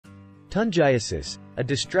Tungiasis, a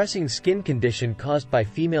distressing skin condition caused by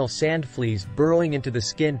female sand fleas burrowing into the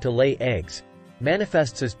skin to lay eggs,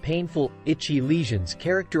 manifests as painful, itchy lesions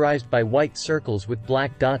characterized by white circles with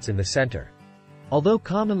black dots in the center. Although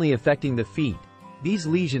commonly affecting the feet, these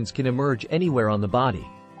lesions can emerge anywhere on the body.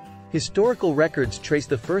 Historical records trace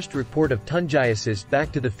the first report of Tungiasis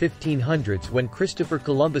back to the 1500s when Christopher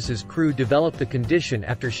Columbus's crew developed the condition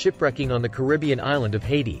after shipwrecking on the Caribbean island of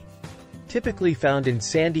Haiti. Typically found in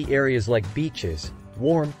sandy areas like beaches,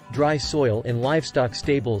 warm, dry soil in livestock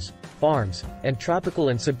stables, farms, and tropical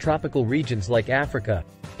and subtropical regions like Africa,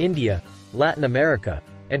 India, Latin America,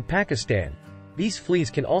 and Pakistan, these fleas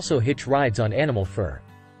can also hitch rides on animal fur.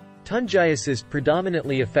 Tungiasis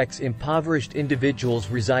predominantly affects impoverished individuals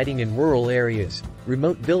residing in rural areas,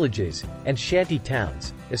 remote villages, and shanty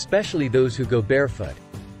towns, especially those who go barefoot.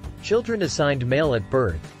 Children assigned male at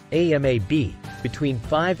birth, AMAB, between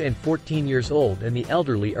 5 and 14 years old and the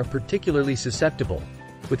elderly are particularly susceptible,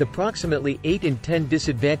 with approximately 8 in 10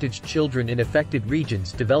 disadvantaged children in affected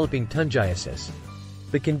regions developing Tungiasis.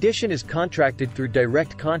 The condition is contracted through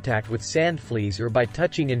direct contact with sand fleas or by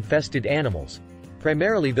touching infested animals,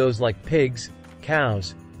 primarily those like pigs,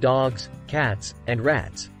 cows, dogs, cats, and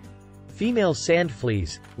rats. Female sand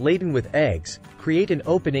fleas, laden with eggs, create an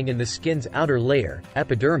opening in the skin's outer layer,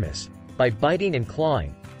 epidermis, by biting and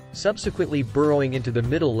clawing, subsequently burrowing into the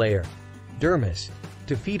middle layer, dermis,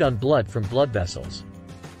 to feed on blood from blood vessels.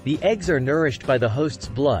 The eggs are nourished by the host's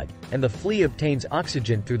blood, and the flea obtains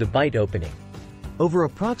oxygen through the bite opening. Over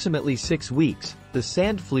approximately 6 weeks, the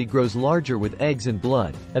sand flea grows larger with eggs and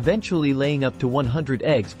blood, eventually laying up to 100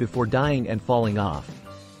 eggs before dying and falling off.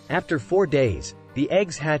 After 4 days, the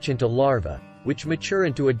eggs hatch into larvae, which mature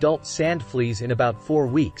into adult sand fleas in about 4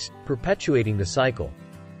 weeks, perpetuating the cycle.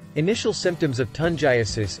 Initial symptoms of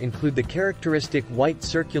Tungiasis include the characteristic white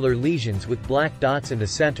circular lesions with black dots in the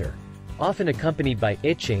center, often accompanied by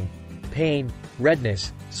itching, pain,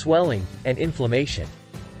 redness, swelling, and inflammation.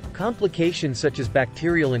 Complications such as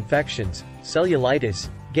bacterial infections, cellulitis,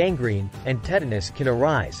 gangrene, and tetanus can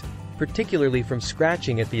arise, particularly from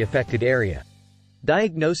scratching at the affected area.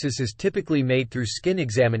 Diagnosis is typically made through skin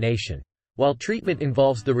examination, while treatment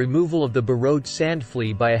involves the removal of the burrowed sand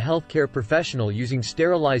flea by a healthcare professional using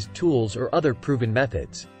sterilized tools or other proven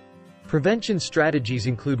methods. Prevention strategies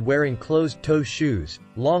include wearing closed-toe shoes,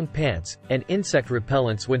 long pants, and insect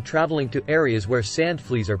repellents when traveling to areas where sand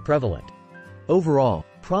fleas are prevalent. Overall,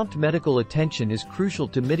 prompt medical attention is crucial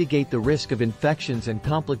to mitigate the risk of infections and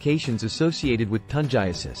complications associated with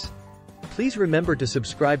Tungiasis. Please remember to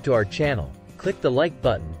subscribe to our channel, click the like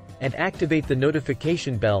button, and activate the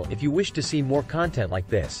notification bell if you wish to see more content like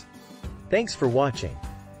this. Thanks for watching.